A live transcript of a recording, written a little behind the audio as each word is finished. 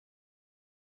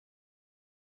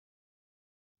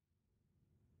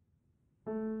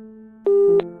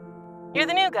You're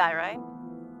the new guy, right?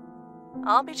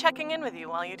 I'll be checking in with you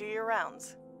while you do your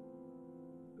rounds.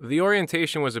 The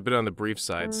orientation was a bit on the brief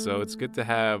side, so it's good to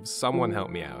have someone help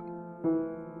me out.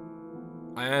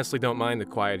 I honestly don't mind the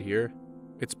quiet here.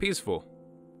 It's peaceful.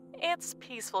 It's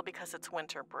peaceful because it's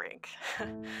winter break.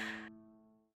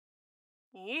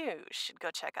 You should go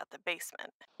check out the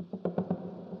basement.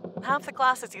 Half the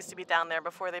classes used to be down there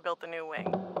before they built the new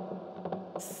wing.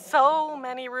 So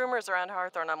many rumors around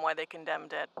Harthorn on why they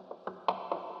condemned it.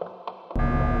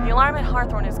 The alarm at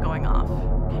Harthorn is going off.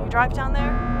 Can you drive down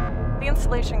there? The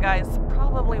installation guys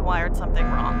probably wired something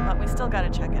wrong, but we still gotta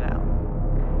check it out.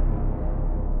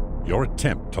 Your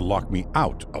attempt to lock me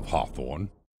out of Harthorn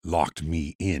locked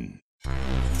me in.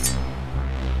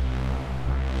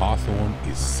 Harthorn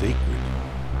is sacred.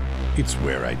 It's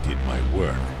where I did my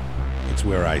work. It's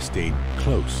where I stayed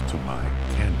close to my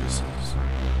canvases.